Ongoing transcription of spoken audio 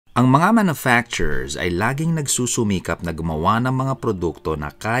Ang mga manufacturers ay laging nagsusumikap na gumawa ng mga produkto na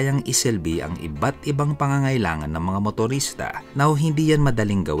kayang isilbi ang iba't ibang pangangailangan ng mga motorista. Now, hindi yan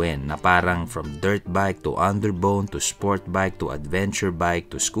madaling gawin na parang from dirt bike to underbone to sport bike to adventure bike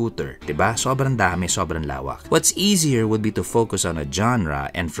to scooter. Diba? Sobrang dami, sobrang lawak. What's easier would be to focus on a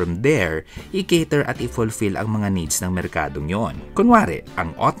genre and from there, i-cater at i-fulfill ang mga needs ng merkadong yon. Kunwari,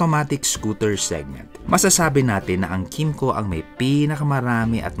 ang automatic scooter segment. Masasabi natin na ang Kymco ang may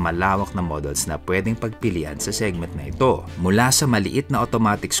pinakamarami at malawak na models na pwedeng pagpilian sa segment na ito. Mula sa maliit na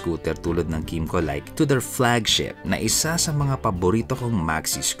automatic scooter tulad ng Kymco Like to their flagship na isa sa mga paborito kong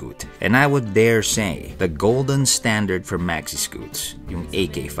maxi scoot. And I would dare say, the golden standard for maxi scoots, yung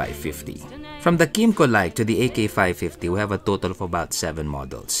AK550. From the Kymco Like to the AK550, we have a total of about 7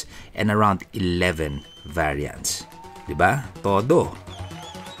 models and around 11 variants. Diba? Todo.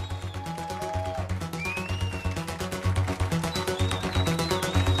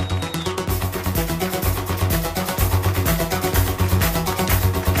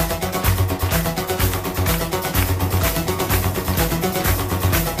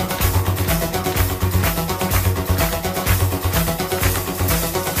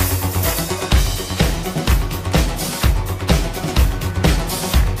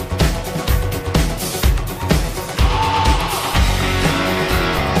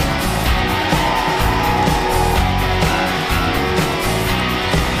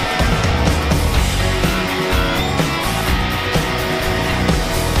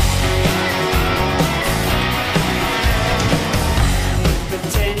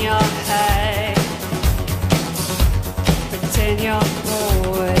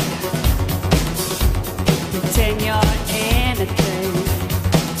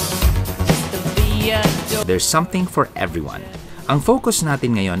 There's something for everyone. Ang focus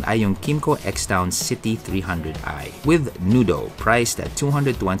natin ngayon ay yung Kymco XTown CT 300i with Nudo priced at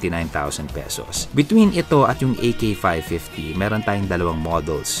 229,000 pesos. Between ito at yung AK550, meron tayong dalawang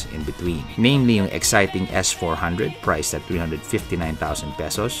models in between. Namely yung exciting S400 priced at 359,000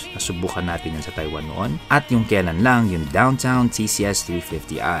 pesos. Nasubukan natin yan sa Taiwan noon. At yung kailan lang yung Downtown TCS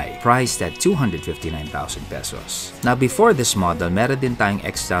 350i priced at 259,000 pesos. Now before this model, meron din tayong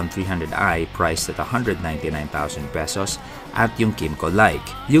XTown 300i priced at 199,000 pesos at yung Kymco Like.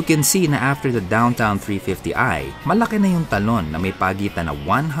 You can see na after the Downtown 350i, malaki na yung talon na may pagitan na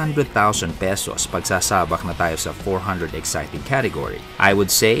 100,000 pesos pagsasabak na tayo sa 400 exciting category. I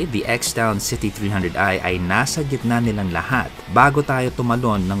would say the XTown CT 300i ay nasa gitna nilang lahat bago tayo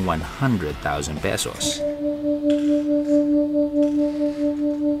tumalon ng 100,000 pesos.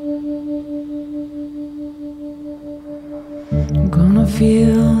 Gonna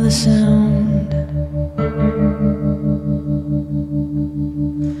feel the sound.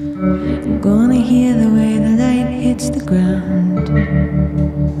 Gonna hear the way the light hits the ground.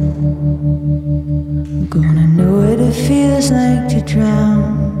 Gonna know what it feels like to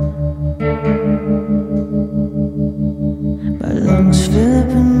drown. My lungs fill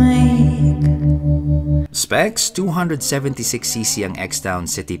up and make. Specs, 276cc ang XTown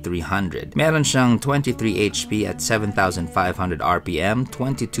CT 300. Meron siyang 23 HP at 7,500 RPM,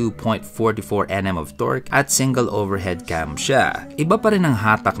 22.44 Nm of torque, at single overhead cam siya. Iba pa rin ang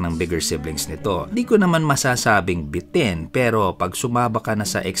hatak ng bigger siblings nito. Di ko naman masasabing bitin, pero pag sumaba ka na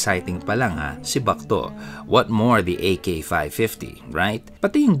sa exciting pa lang si Bakto. What more the AK550, right?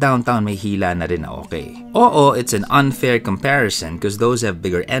 Pati yung Downtown may hila na rin na okay. Oo, it's an unfair comparison because those have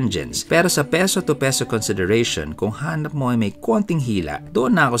bigger engines. Pero sa peso to peso consideration, kung hanap mo ay may konting hila,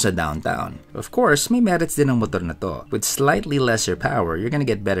 doon na ako sa Downtown. Of course, may merits din ang motor na to. With slightly lesser power, you're gonna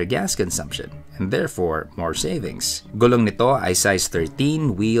get better gas consumption and therefore more savings. Gulong nito ay size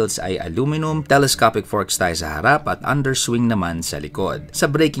 13, wheels ay aluminum, telescopic forks tayo sa harap at underswing naman sa likod. Sa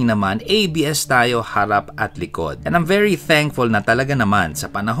braking naman, ABS tayo harap at likod. And I'm very thankful na talaga naman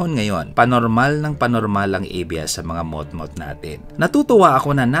sa panahon ngayon, panormal ang ABS sa mga mod-mod natin. Natutuwa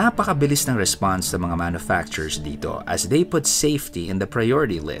ako na napakabilis ng response ng mga manufacturers dito as they put safety in the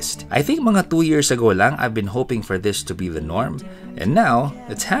priority list. I think mga 2 years ago lang, I've been hoping for this to be the norm and now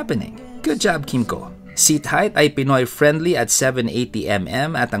it's happening. Good job, Kymco. Seat height ay Pinoy-friendly at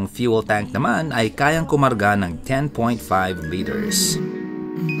 780mm at ang fuel tank naman ay kayang kumarga ng 10.5 liters.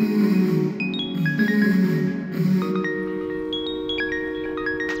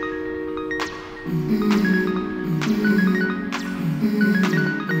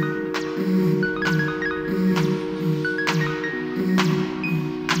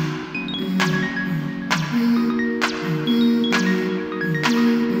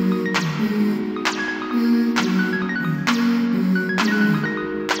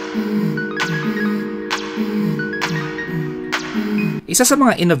 Isa sa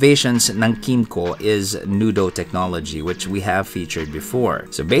mga innovations ng Kymco is Nudo technology, which we have featured before.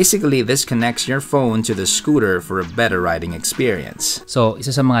 So basically, this connects your phone to the scooter for a better riding experience. So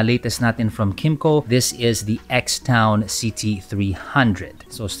isa sa mga latest natin from Kymco, this is the XTown CT 300.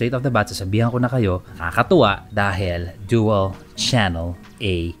 So straight off the bat, sasabihan ko na kayo, nakakatuwa dahil dual channel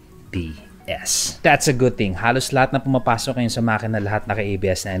ABS. That's a good thing. Halos lahat na pumapasok ngayon sa makina, lahat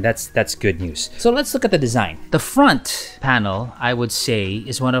naka-ABS na, and that's good news. So let's look at the design. The front panel, I would say,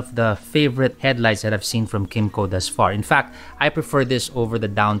 is one of the favorite headlights that I've seen from Kymco thus far. In fact, I prefer this over the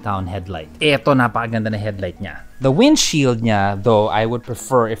downtown headlight. Ito, napakaganda na headlight niya. The windshield niya, though, I would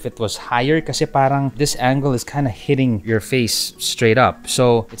prefer if it was higher kasi parang this angle is kind of hitting your face straight up.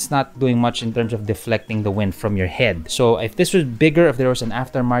 So it's not doing much in terms of deflecting the wind from your head. So if this was bigger, if there was an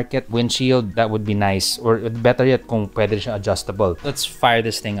aftermarket windshield, that would be nice. Or better yet, kung pwede siya adjustable. Let's fire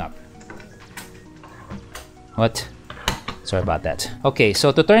this thing up. What? Sorry about that. Okay, so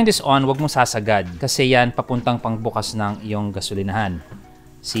to turn this on, wag mong sasagad kasi yan papuntang pangbukas ng iyong gasolinahan.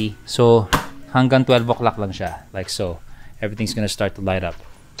 See? So hanggang 12 o'clock lang siya, like so. Everything's gonna start to light up.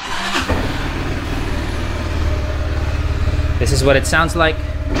 This is what it sounds like.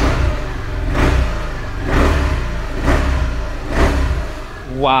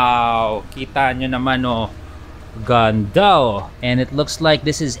 Wow! Kita nyo naman, oh. Ganda, oh. And it looks like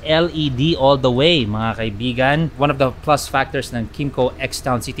this is LED all the way, mga kaibigan. One of the plus factors ng Kymco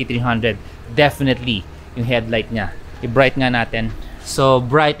XTown CT 300, definitely yung headlight niya. I-bright nga natin. So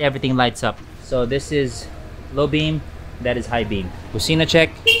bright, everything lights up. So this is low beam, that is high beam. Busina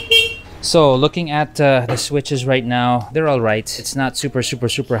check. So looking at the switches right now, they're all right. It's not super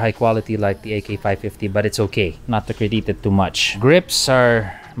high quality like the AK550, but it's okay. Not to critique it too much. Grips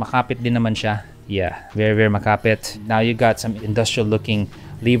are makapit din naman siya. Yeah, very makapit. Now you got some industrial looking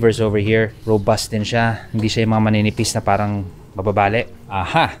levers over here. Robust din siya. Hindi siya yung mga maninipis na parang mababali.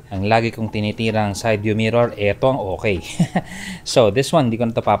 Aha! Ang lagi kong tinitirang side view mirror, eto ang okay. So this one, hindi ko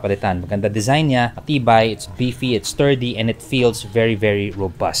na ito papalitan. Maganda design niya, matibay, it's beefy, it's sturdy, and it feels very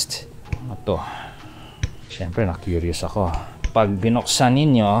robust. Ito. Siyempre, na-curious ako. Pag binuksan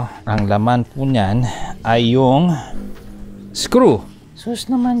ninyo, ang laman po niyan ay yung screw. Sus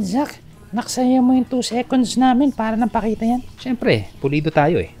naman, Zach. Naksaya mo yung 2 seconds namin para nang pakita yan. Siyempre, pulido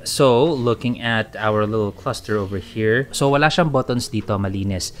tayo eh. So, looking at our little cluster over here. So, wala siyang buttons dito,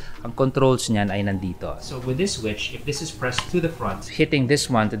 malinis. Ang controls niyan ay nandito. So, with this switch, if this is pressed to the front, hitting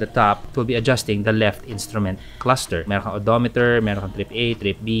this one to the top, it will be adjusting the left instrument cluster. Meron kang odometer, meron kang trip A,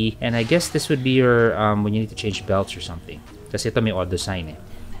 trip B, and I guess this would be your, when you need to change belts or something. Kasi ito may auto sign eh.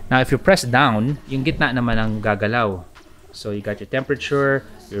 Now, if you press down, yung gitna naman ang gagalaw. So, you got your temperature,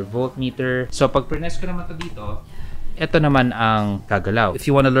 your voltmeter. So, pag press ko naman ito dito, ito naman ang gagalaw. If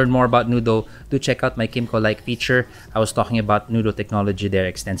you want to learn more about Nudo, do check out my Kymco-like feature. I was talking about Nudo technology there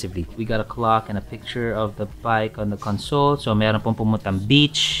extensively. We got a clock and a picture of the bike on the console. So, meron pong pumuntang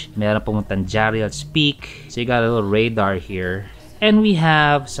beach, meron pumuntang Jariot's Peak. So, you got a little radar here. And we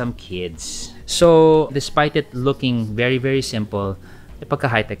have some kids. So, despite it looking very simple,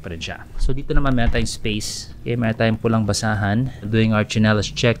 pagka-high-tech pa rin siya. So dito naman meron tayong space. Okay, meron tayong pulang basahan. Doing our chinelas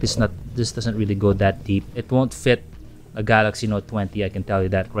check. This doesn't really go that deep. It won't fit a Galaxy Note 20. I can tell you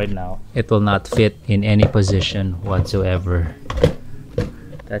that right now. It will not fit in any position whatsoever.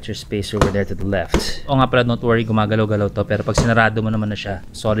 That's your space over there to the left. O nga pala, don't worry, gumagalaw-galaw to. Pero pag sinarado mo naman na siya,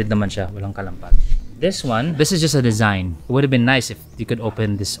 solid naman siya, walang kalampat. This one, this is just a design. It would have been nice if you could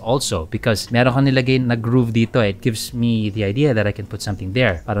open this also because meron kang nilagay na groove dito. It gives me the idea that I can put something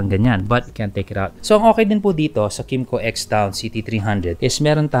there. Parang ganyan, but you can't take it out. So ang okay din po dito sa Kymco XTown CT 300 is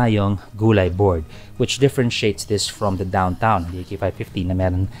meron tayong gulay board which differentiates this from the downtown, the AK550 na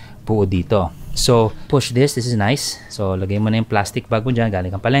meron buo dito. So push this is nice. So lagay mo na yung plastic bag mo dyan,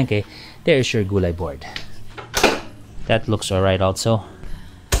 galing kang palengke. There is your gulay board. That looks alright also.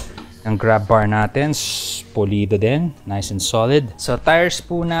 Ang grab bar natin, polido din. Nice and solid. So, tires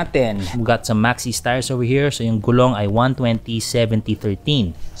po natin. We got some Maxxis tires over here. So, yung gulong ay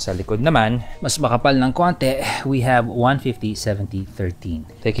 120/70/13. Sa likod naman, mas makapal ng konti, we have 150/70/13.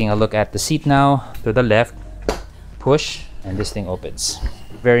 Taking a look at the seat now. To the left, push, and this thing opens.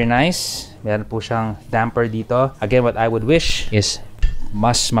 Very nice. Meron po siyang damper dito. Again, what I would wish is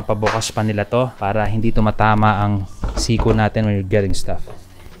mas mapabukas pa nila to para hindi tumatama ang siko natin when you're getting stuff.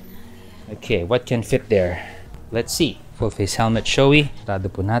 Okay, what can fit there? Let's see. Full face helmet showy.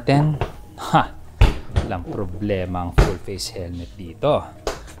 Sarado po natin. Ha! Walang problema ang full face helmet dito.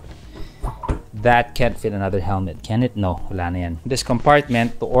 That can't fit another helmet. Can it? No, wala na yan. This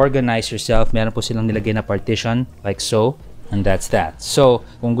compartment, to organize yourself, meron po silang nilagay na partition, like so. And that's that. So,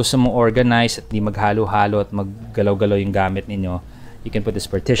 kung gusto mong organize at di maghalo-halo at maggalaw-galaw yung gamit ninyo, you can put this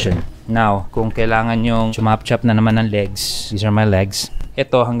partition. Now, kung kailangan yung chumap-chop na naman ng legs, these are my legs.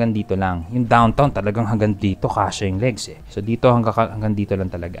 Ito hanggang dito lang. Yung downtown talagang hanggang dito kasya yung legs eh. So dito hanggang dito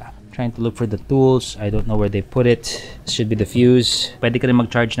lang talaga. Trying to look for the tools. I don't know where they put it. This should be the fuse. Pwede ka rin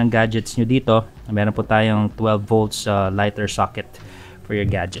mag-charge ng gadgets nyo dito. Meron po tayong 12 volts lighter socket for your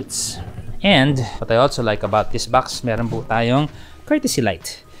gadgets. And what I also like about this box, meron po tayong courtesy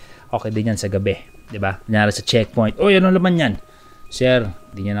light. Okay din yan sa gabi. Diba? Kunyari sa checkpoint. Oh, ano naman yan? Sir,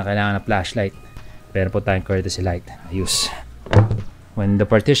 hindi nyo na kailangan ng flashlight. Meron po tayong courtesy light. Ayos. When the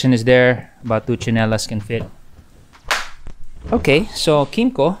partition is there, about 2 chinelas can fit. Okay, so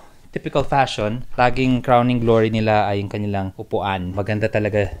Kymco, typical fashion, laging crowning glory nila ay yung kanilang upuan. Maganda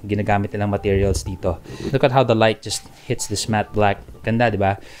talaga ginagamit nilang materials dito. Look at how the light just hits this matte black. Ganda, di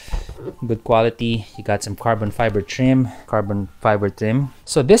ba? Good quality. You got some carbon fiber trim.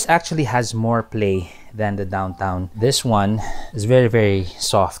 So this actually has more play than the downtown. This one is very, very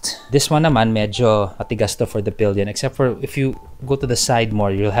soft. This one naman medyo matigas to for the pillion, except for if you go to the side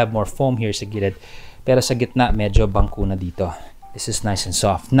more, you'll have more foam here sa gilid. Pero sa gitna, medyo bangko na dito. This is nice and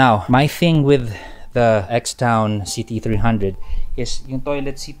soft. Now, my thing with the XTown CT 300 is yung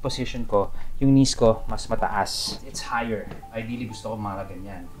toilet seat position ko, yung knees ko, mas mataas. It's higher. Ideally, gusto ko mga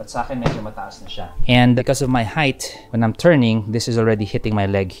ganyan. But sa akin, medyo mataas na siya. And because of my height, when I'm turning, this is already hitting my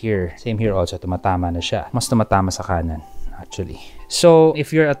leg here. Same here also, tumatama na siya. Mas tumatama sa kanan, actually. So,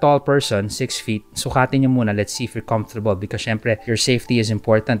 if you're a tall person, 6 feet, sukatin nyo muna. Let's see if you're comfortable because syempre, your safety is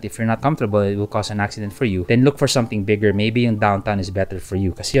important. If you're not comfortable, it will cause an accident for you. Then look for something bigger. Maybe yung downtown is better for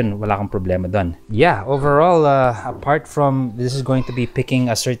you kasi yun, wala kang problema dun. Yeah, overall, apart from this is going to be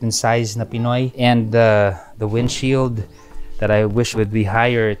picking a certain size na Pinoy and the windshield that I wish would be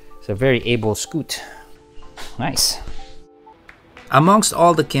higher, it's a very able scoot. Nice. Amongst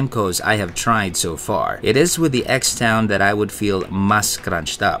all the Kymcos I have tried so far, it is with the XTown that I would feel mas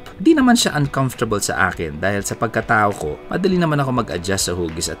crunched up. Di naman siya uncomfortable sa akin dahil sa pagkatao ko, madali naman ako mag-adjust sa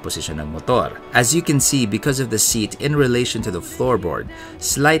hugis at posisyon ng motor. As you can see, because of the seat in relation to the floorboard,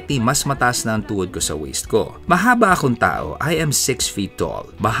 slightly mas mataas na ang tuhod ko sa waist ko. Mahaba akong tao, I am 6 feet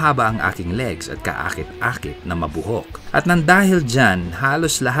tall. Mahaba ang aking legs at kaakit-akit na mabuhok. At nang dahil dyan,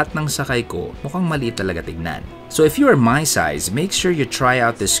 halos lahat ng sakay ko mukhang maliit talaga tignan. So if you are my size, make sure you try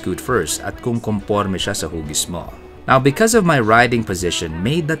out this scoot first at kung komporme siya sa hugis mo. Now, because of my riding position,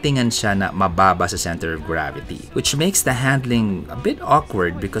 may datingan siya na mababa sa center of gravity, which makes the handling a bit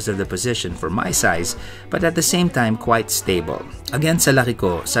awkward because of the position for my size, but at the same time quite stable. Again, sa laki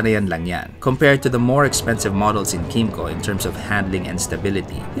ko, sanayan lang yan. Compared to the more expensive models in Kymco in terms of handling and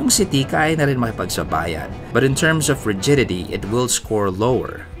stability, yung CT kaya na rin makipagsabayan. But in terms of rigidity, it will score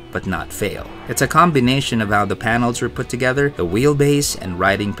lower, but not fail. It's a combination of how the panels were put together, the wheelbase, and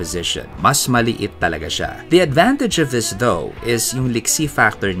riding position. Mas maliit talaga siya. The advantage of this though is yung liksi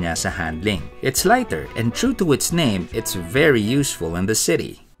factor niya sa handling. It's lighter, and true to its name, it's very useful in the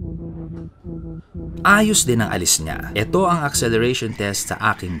city. Ayos din ang alis niya. Ito ang acceleration test sa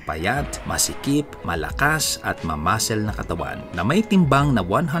aking payat, masikip, malakas at mamuscle na katawan na may timbang na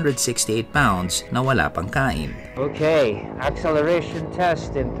 168 pounds na wala pang kain. Okay, acceleration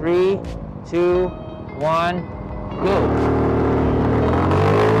test in 3, 2, 1, go!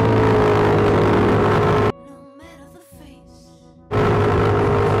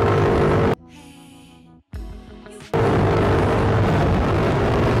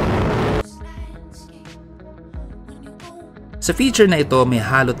 Sa feature na ito, may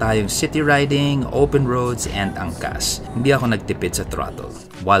halo tayong city riding, open roads, and angkas. Hindi ako nagtipid sa throttle.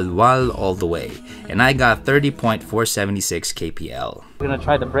 Wal-wal all the way. And I got 30.476 kpl. We're gonna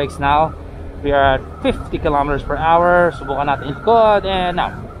try the brakes now. We are at 50 kilometers per hour. Subukan natin yung likod, and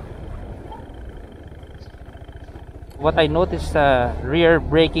now. What I noticed sa rear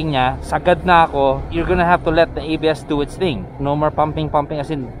braking niya, sagad na ako, you're gonna have to let the ABS do its thing. No more pumping as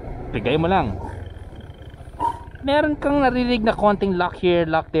in, bigay mo lang. Meron kang narinig na konting lock here,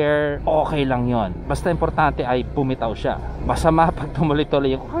 lock there, okay lang yon. Basta importante ay bumitaw siya. Masama pag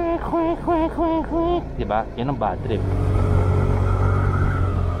tumuloy-tuloy yung diba? Yan ang bad trip.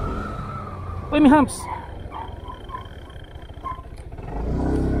 Uy, may humps!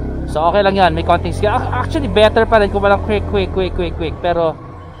 So okay lang yan, may konting skill. Actually better pa rin kung walang quick. Pero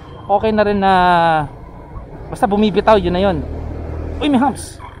okay na rin na basta bumibitaw, yun na yun. Uy, may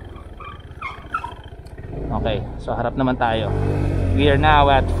humps! Okay, so harap naman tayo. We are now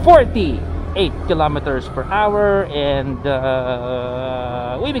at 48 kilometers per hour and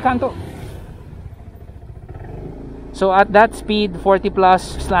uy, may kanto. So at that speed, 40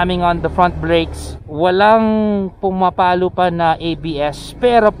 plus, slamming on the front brakes walang pumapalo pa na ABS,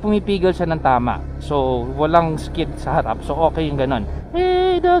 pero pumipigil siya ng tama. So walang skid sa harap, so okay yung ganon.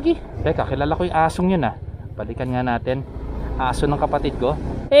 Hey doggy, teka, kilala ko yung asong yun ah. Balikan nga natin. Aso ng kapatid ko.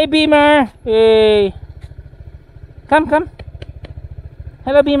 Hey Beamer, hey, come.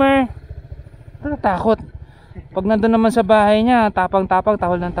 Hello Beamer. Takot. Pag nandun naman sa bahay niya, tapang-tapang,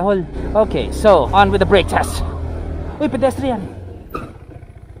 tahol ng tahol. Okay, so on with the brake test. Uy, pedestrian.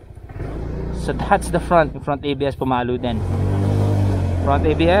 So that's the front. Yung front ABS pumalo din. Front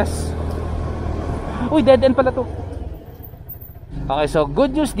ABS. Uy, dead end pala to. Okay, so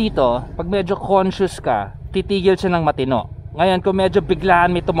good news dito, pag medyo conscious ka, titigil siya ng matino. Ngayon, kung medyo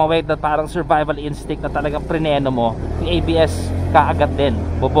biglaan may tumawid na parang survival instinct na talagang preneno mo, yung ABS kaagat din.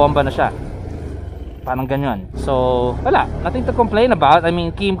 Bobomba na siya. Parang ganyan. So, wala. Nothing to complain about. I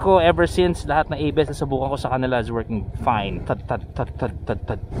mean, Kymco, ever since, lahat ng ABS na subukan ko sa kanila is working fine. Tad.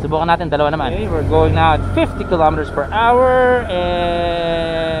 Subukan natin, dalawa naman. Okay, we're going now at 50 kilometers per hour. And...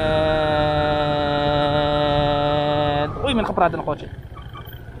 uy, may nakaparada ng kotse.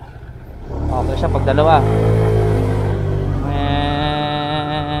 Okay siya pag dalawa.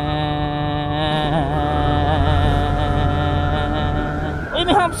 Uy,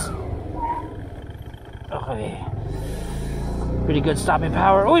 may humps! Okay. Pretty good stopping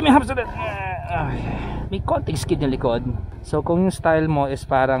power. Uy, may humps ulit. Okay. May konting skid yung likod. So kung yung style mo is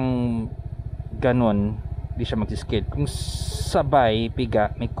parang ganun, hindi siya mag-skid. Kung sabay,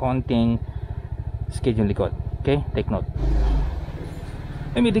 piga, may konting skid yung likod. Okay? Take note.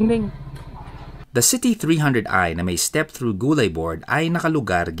 Ay, may dingding. The City 300i na may step-through gulay board ay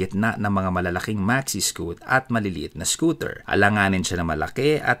nakalugar gitna ng mga malalaking maxi-scoot at maliliit na scooter. Alanganin siya na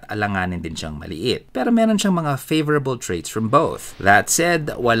malaki at alanganin din siyang maliit. Pero meron siyang mga favorable traits from both. That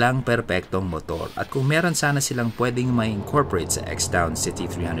said, walang perpektong motor. At kung meron sana silang pwedeng ma-incorporate sa XTown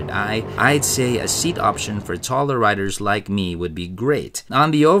CT 300i, I'd say a seat option for taller riders like me would be great.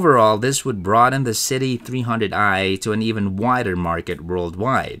 On the overall, this would broaden the City 300i to an even wider market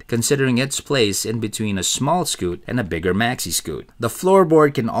worldwide, considering its place in between a small scoot and a bigger maxi scoot. The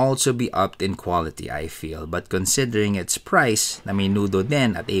floorboard can also be upped in quality, I feel, but considering its price na may nudo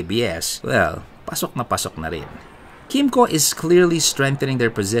din at ABS, well, pasok na rin. Kymco is clearly strengthening their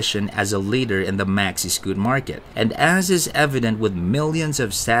position as a leader in the maxi scoot market, and as is evident with millions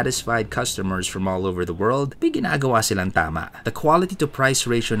of satisfied customers from all over the world, may ginagawa silang tama. The quality to price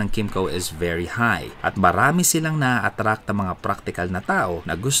ratio ng Kymco is very high, at marami silang na-attract ng mga practical na tao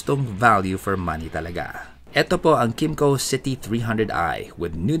na gustong value for money talaga. Ito po ang Kymco City 300i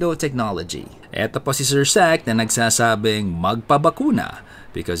with Nudo technology. Ito po si Sir Sack na nagsasabing magpabakuna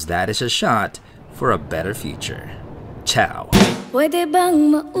because that is a shot for a better future. Ciao! Pwede bang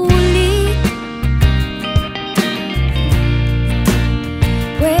maulit?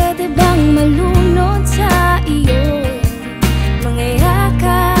 Pwede bang malunod sa